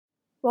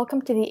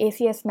Welcome to the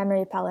ACS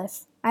Memory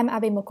Palace. I'm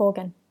Abby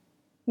McColgan.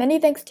 Many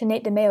thanks to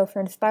Nate DeMeo for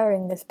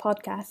inspiring this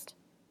podcast.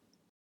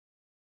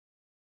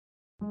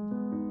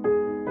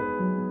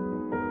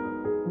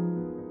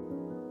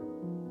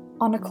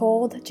 On a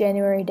cold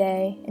January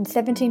day in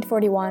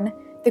 1741,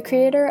 the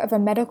creator of a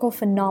medical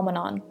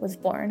phenomenon was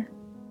born.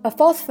 A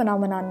false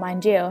phenomenon,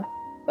 mind you,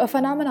 but a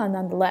phenomenon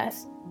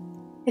nonetheless.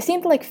 It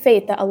seemed like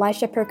fate that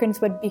Elisha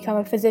Perkins would become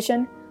a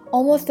physician,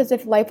 almost as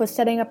if life was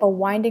setting up a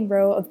winding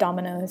row of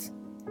dominoes.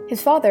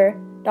 His father,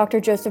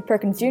 Dr. Joseph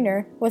Perkins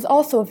Jr., was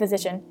also a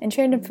physician and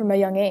trained him from a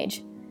young age.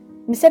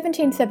 In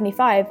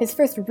 1775, his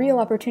first real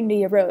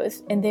opportunity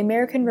arose in the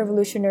American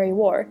Revolutionary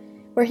War,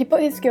 where he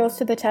put his skills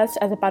to the test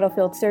as a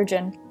battlefield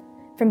surgeon.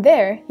 From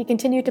there, he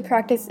continued to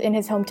practice in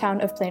his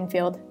hometown of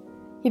Plainfield.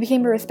 He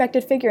became a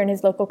respected figure in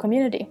his local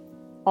community.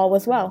 All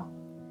was well.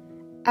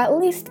 At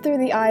least through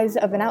the eyes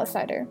of an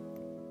outsider.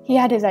 He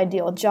had his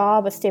ideal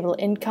job, a stable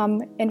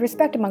income, and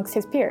respect amongst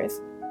his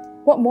peers.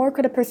 What more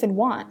could a person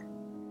want?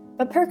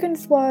 But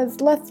Perkins was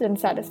less than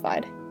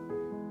satisfied.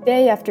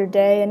 Day after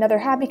day, another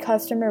happy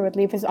customer would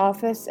leave his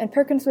office, and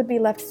Perkins would be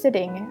left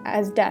sitting at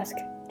his desk,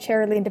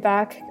 chair leaned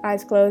back,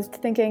 eyes closed,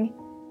 thinking,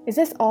 "Is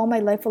this all my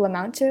life will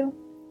amount to?"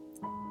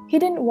 He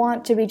didn't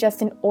want to be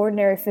just an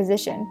ordinary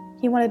physician.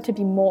 He wanted to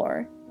be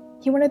more.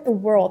 He wanted the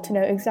world to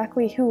know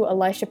exactly who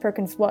Elisha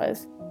Perkins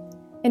was.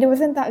 And it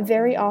was in that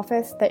very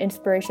office that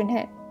inspiration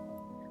hit.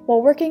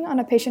 While working on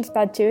a patient's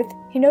bad tooth,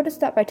 he noticed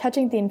that by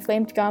touching the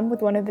inflamed gum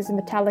with one of his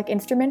metallic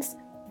instruments,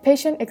 the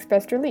patient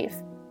expressed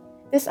relief.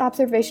 This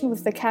observation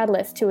was the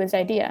catalyst to his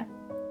idea.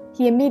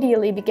 He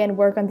immediately began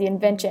work on the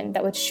invention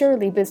that would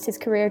surely boost his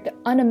career to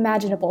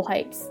unimaginable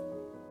heights.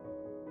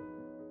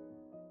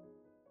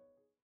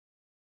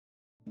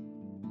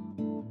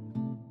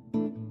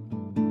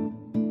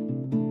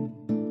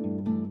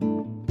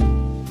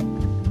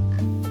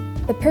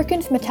 The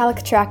Perkins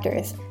metallic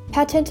tractors,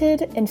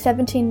 patented in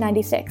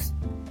 1796.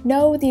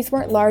 No, these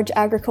weren't large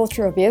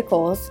agricultural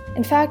vehicles.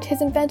 In fact,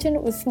 his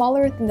invention was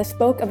smaller than the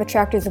spoke of a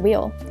tractor's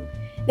wheel.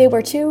 They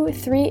were two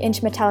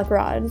 3-inch metallic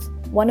rods,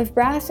 one of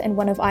brass and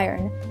one of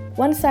iron,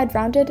 one side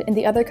rounded and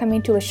the other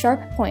coming to a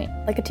sharp point,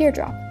 like a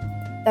teardrop.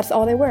 That's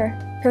all they were,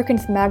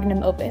 Perkins'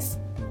 magnum opus.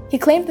 He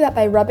claimed that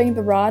by rubbing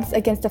the rods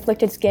against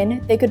afflicted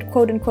skin, they could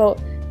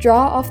quote-unquote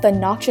draw off the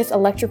noxious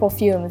electrical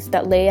fumes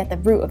that lay at the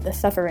root of the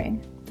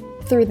suffering.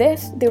 Through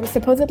this, they were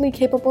supposedly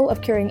capable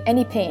of curing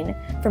any pain,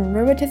 from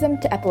rheumatism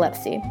to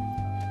epilepsy.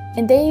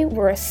 And they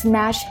were a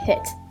smash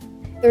hit.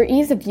 Their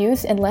ease of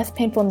use and less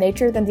painful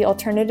nature than the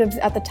alternatives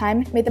at the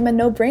time made them a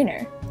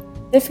no-brainer.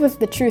 This was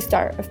the true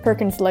start of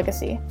Perkins'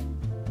 legacy.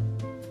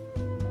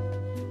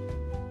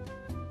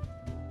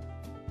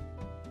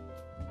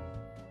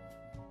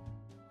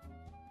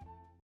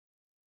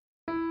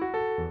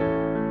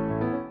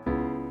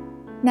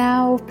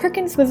 Now,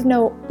 Perkins was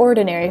no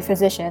ordinary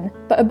physician,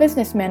 but a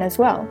businessman as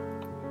well.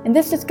 And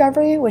this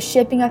discovery was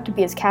shaping up to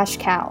be his cash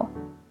cow.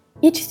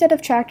 Each set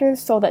of tractors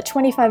sold at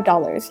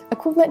 $25,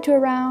 equivalent to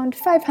around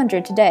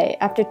 $500 today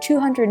after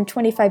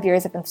 225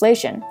 years of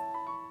inflation.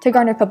 To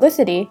garner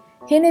publicity,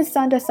 he and his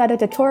son decided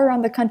to tour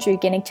around the country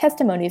gaining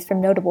testimonies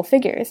from notable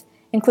figures,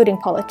 including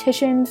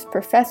politicians,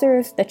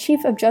 professors, the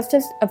Chief of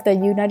Justice of the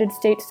United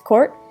States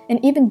Court,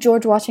 and even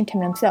George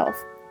Washington himself.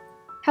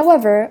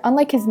 However,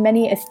 unlike his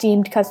many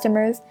esteemed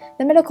customers,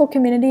 the medical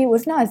community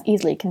was not as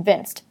easily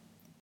convinced.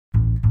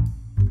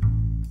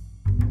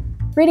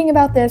 Reading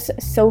about this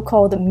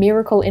so-called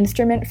miracle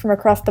instrument from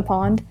across the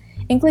pond,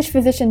 English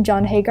physician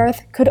John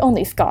Haygarth could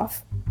only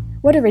scoff.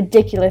 What a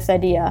ridiculous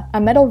idea,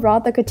 a metal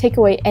rod that could take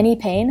away any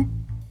pain?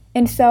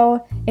 And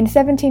so, in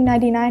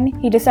 1799,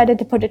 he decided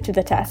to put it to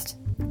the test.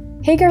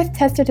 Haygarth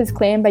tested his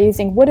claim by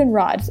using wooden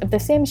rods of the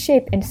same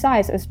shape and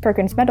size as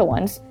Perkins' metal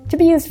ones to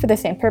be used for the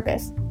same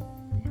purpose.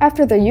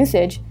 After their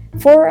usage,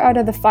 4 out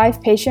of the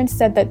 5 patients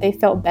said that they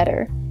felt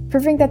better,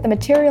 proving that the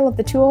material of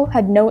the tool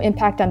had no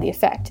impact on the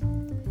effect.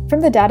 From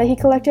the data he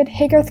collected,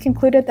 Haygarth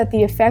concluded that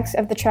the effects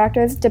of the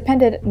tractors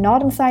depended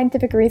not on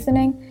scientific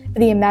reasoning, but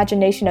the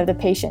imagination of the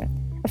patient,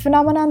 a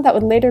phenomenon that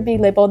would later be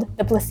labeled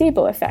the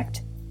placebo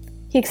effect.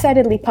 He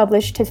excitedly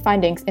published his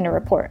findings in a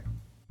report.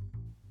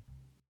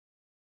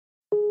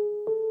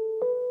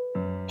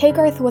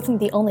 Haygarth wasn't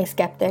the only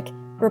skeptic.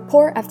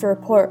 Report after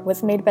report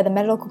was made by the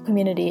medical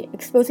community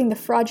exposing the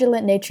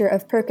fraudulent nature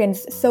of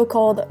Perkins'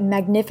 so-called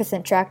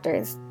magnificent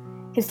tractors.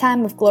 His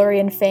time of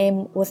glory and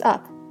fame was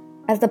up.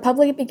 As the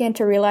public began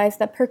to realize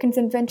that Perkins'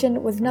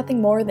 invention was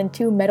nothing more than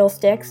 2 metal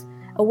sticks,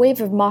 a wave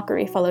of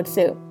mockery followed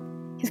suit.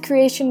 His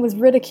creation was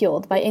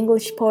ridiculed by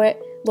English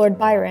poet Lord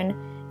Byron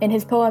in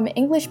his poem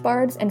English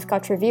Bards and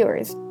Scotch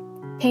Reviewers.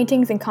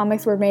 Paintings and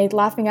comics were made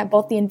laughing at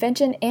both the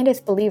invention and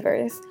its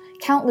believers.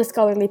 Countless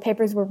scholarly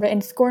papers were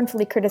written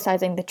scornfully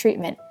criticizing the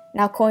treatment,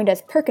 now coined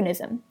as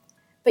Perkinism.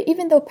 But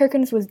even though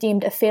Perkins was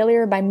deemed a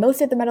failure by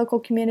most of the medical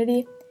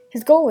community,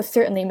 his goal was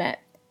certainly met.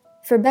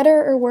 For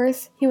better or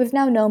worse, he was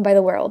now known by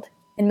the world,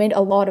 and made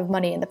a lot of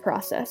money in the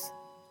process.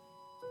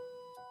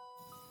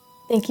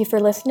 Thank you for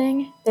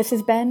listening. This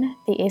has been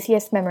the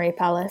ACS Memory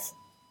Palace.